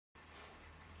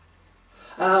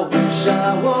I wish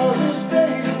I was a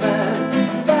spaceman,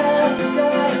 fast as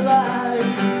sky alive.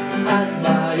 I'd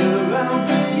fly around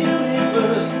the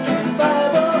universe in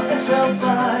 5 or XL5.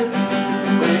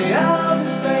 Way out in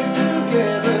space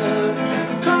together,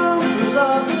 conquerors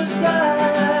of the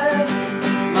sky.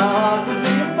 My heart would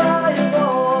be a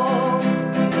fireball,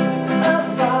 a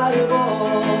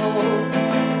fireball.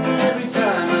 Every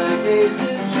time I gaze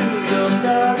into your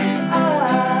starry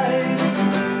eyes.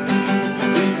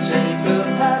 We'd take a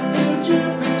path to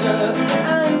Jupiter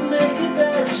and make it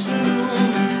very soon.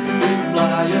 We'd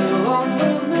fly along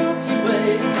the Milky Way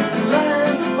and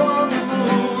land upon the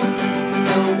moon.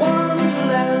 The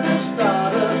wonderland of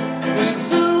stardust, we'd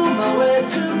zoom our way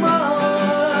to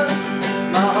Mars.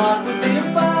 My heart would be a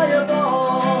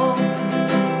fireball,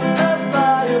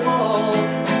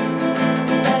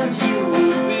 and you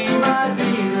would be my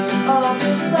Venus of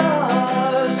the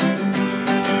stars.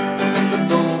 But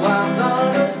though I'm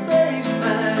not a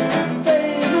spaceman,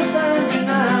 famous and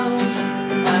renowned,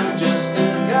 I'm just a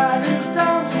guy who's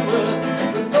down to earth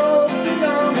with both feet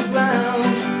on the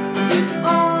ground. It's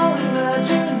all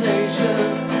imagination,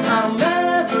 I'll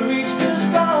never reach the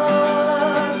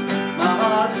stars. My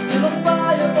heart is still a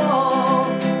fireball,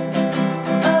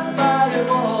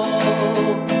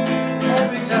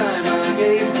 every time I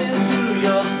gaze into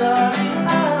your starry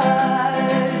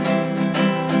eyes.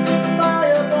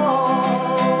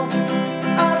 Fireball,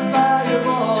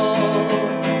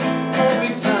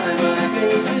 every time I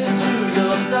gaze into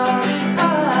your starry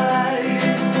eyes.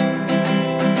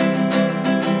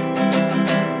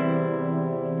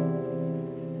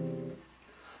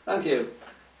 Thank you.